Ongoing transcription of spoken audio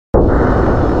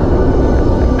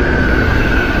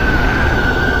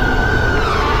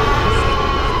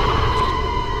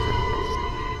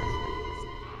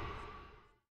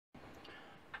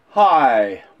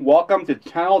Hi, welcome to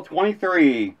Channel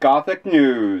 23, Gothic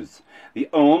News, the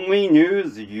only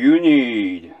news you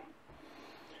need.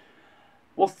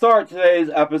 We'll start today's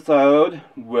episode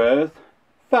with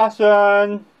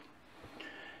fashion.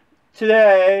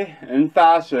 Today, in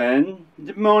fashion,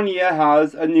 Demonia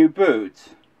has a new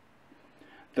boot,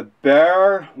 the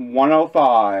Bear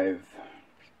 105.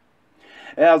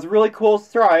 It has really cool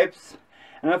stripes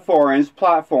and a 4-inch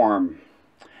platform.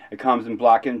 It comes in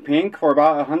black and pink for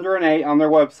about $108 on their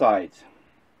website.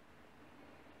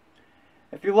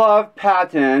 If you love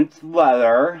patent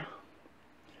leather,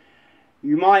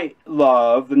 you might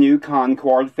love the new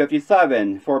Concord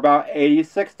 57 for about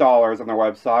 $86 on their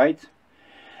website.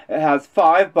 It has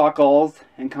 5 buckles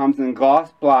and comes in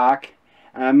gloss black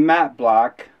and a matte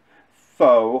black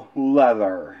faux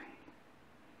leather.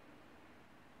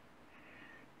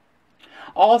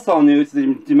 Also new to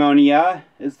the Demonia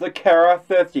is the Cara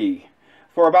 50.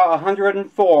 For about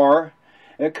 $104,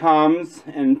 it comes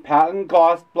in patent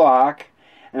gloss black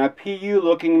and a PU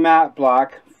looking matte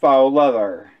black faux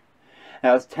leather. It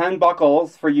has 10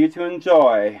 buckles for you to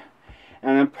enjoy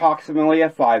and approximately a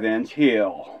 5-inch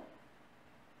heel.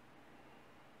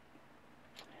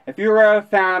 If you are a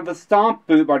fan of the Stomp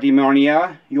boot by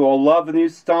Demonia, you will love the new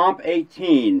Stomp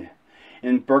 18.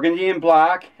 In burgundy and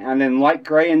black, and in light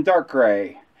gray and dark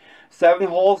gray. 7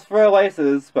 holes for the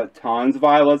laces, but tons of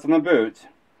eyelets on the boot.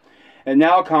 It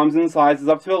now comes in sizes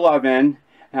up to 11, and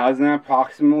has an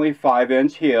approximately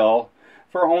 5-inch heel,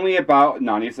 for only about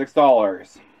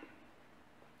 $96.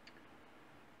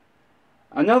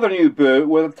 Another new boot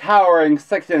with a towering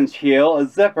 6-inch heel, a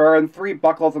zipper, and 3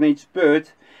 buckles on each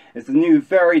boot is the new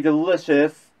very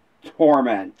delicious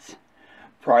Torment.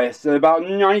 Priced at about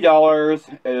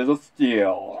 $90, it is a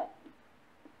steal.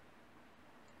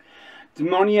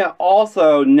 Demonia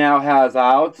also now has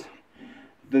out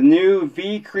the new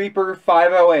V Creeper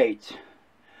 508,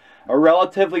 a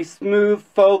relatively smooth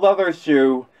faux leather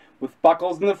shoe with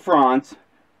buckles in the front,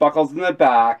 buckles in the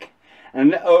back,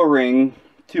 and an O-ring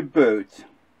to boot,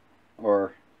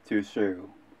 or to shoe.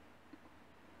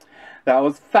 That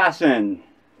was fashion.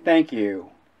 Thank you.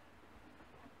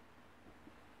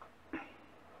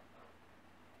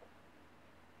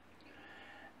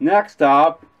 Next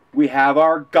up, we have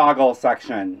our goggle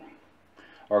section,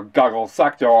 or goggle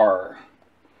sector.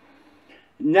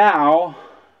 Now,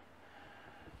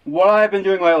 what I've been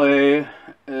doing lately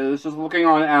is just looking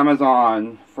on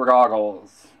Amazon for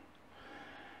goggles.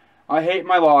 I hate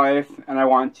my life and I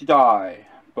want to die,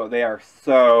 but they are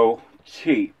so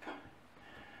cheap.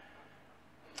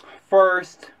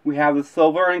 First, we have the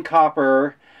silver and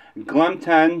copper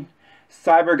Glimpton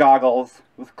cyber goggles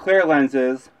with clear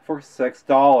lenses for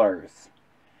 $6.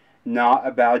 Not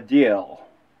a bad deal.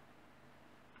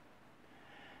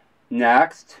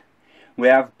 Next, we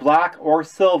have black or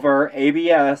silver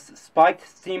ABS spiked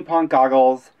steampunk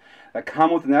goggles that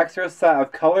come with an extra set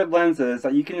of colored lenses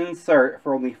that you can insert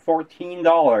for only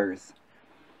 $14.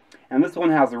 And this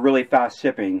one has a really fast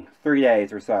shipping, 3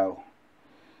 days or so.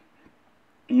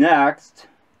 Next,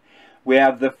 we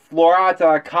have the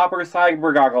Florata copper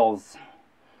cyber goggles.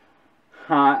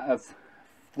 That's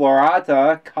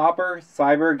Florata copper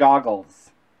cyber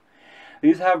goggles.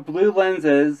 These have blue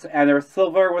lenses and are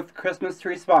silver with Christmas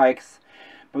tree spikes,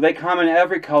 but they come in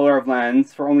every color of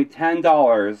lens for only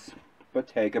 $10, but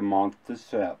take a month to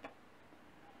ship.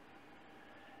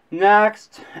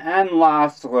 Next, and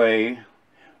lastly,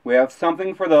 we have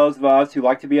something for those of us who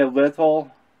like to be a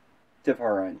little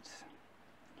different.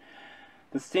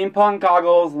 The Steampunk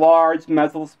Goggles Large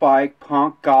Metal Spike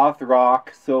Punk Goth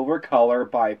Rock Silver Color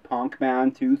by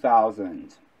Punkman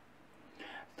 2000.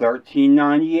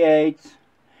 $13.98.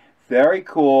 Very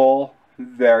cool,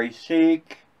 very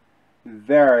chic,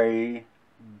 very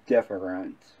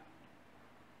different.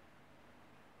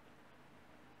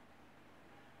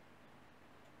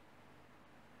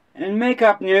 And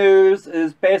makeup news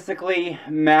is basically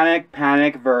Manic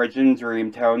Panic Virgin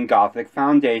Dreamtone Gothic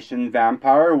Foundation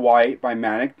Vampire White by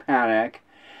Manic Panic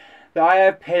that I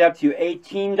have paid up to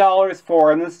 $18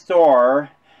 for in the store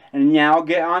and now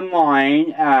get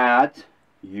online at,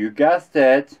 you guessed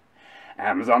it,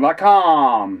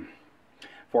 Amazon.com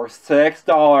for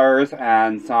 $6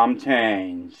 and some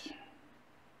change.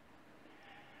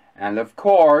 And of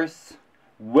course,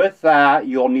 with that,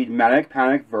 you'll need Manic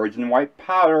Panic Virgin White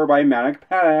Powder by Manic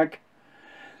Panic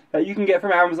that you can get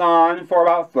from Amazon for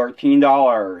about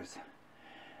 $13.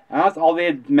 And that's all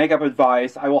the makeup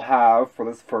advice I will have for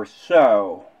this first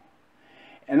show.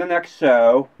 In the next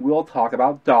show, we'll talk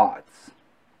about dots.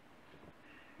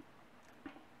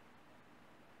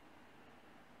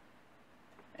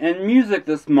 In music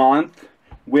this month,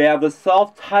 we have the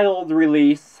self-titled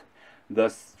release The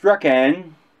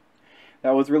Stricken,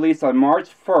 that was released on March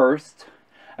 1st,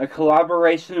 a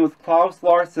collaboration with Klaus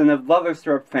Larson of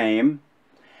Leatherstrip fame.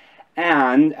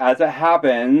 And, as it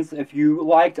happens, if you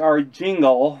liked our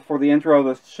jingle for the intro of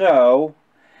the show,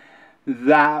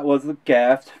 that was a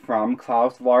gift from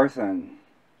Klaus Larson.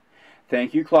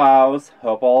 Thank you, Klaus.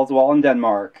 Hope all is well in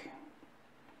Denmark.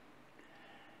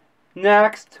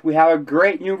 Next, we have a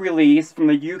great new release from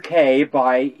the UK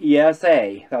by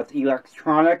ESA. That's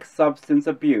Electronic Substance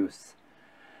Abuse.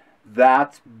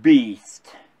 That's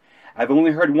Beast. I've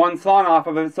only heard one song off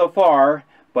of it so far,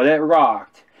 but it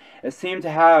rocked. It seemed to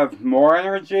have more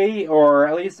energy, or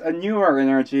at least a newer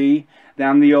energy,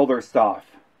 than the older stuff.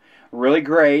 Really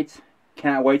great.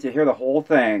 Can't wait to hear the whole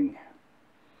thing.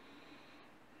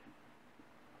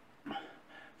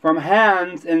 From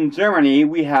Hands in Germany,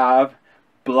 we have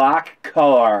Black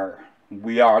Color,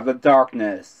 We Are the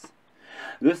Darkness.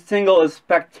 This single is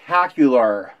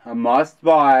spectacular, a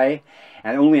must-buy,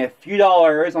 and only a few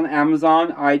dollars on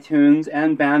Amazon, iTunes,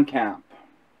 and Bandcamp.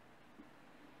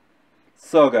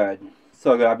 So good.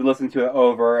 So good. I've been listening to it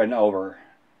over and over.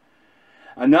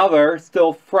 Another,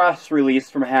 still fresh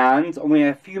release from Hands, only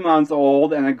a few months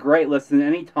old and a great listen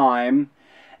anytime,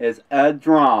 is Ed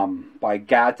Drum by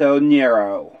Gatto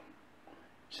Nero.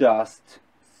 Just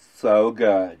so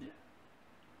good.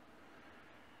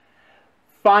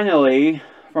 Finally,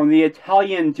 from the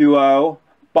Italian duo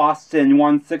Boston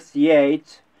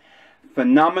 168,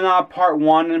 Phenomena Part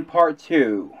 1 and Part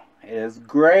 2. It is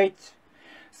great.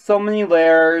 So many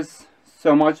layers,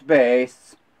 so much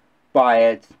bass. Buy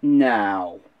it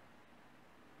now.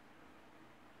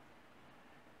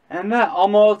 And that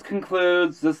almost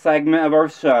concludes the segment of our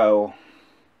show.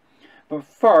 But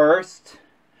first,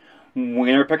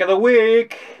 winner pick of the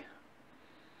week.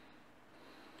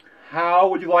 How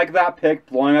would you like that pick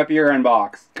blowing up your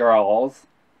inbox, girls?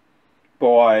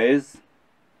 Boys?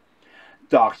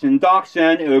 Doction,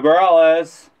 Uber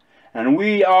Ellis. And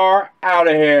we are out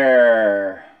of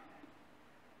here.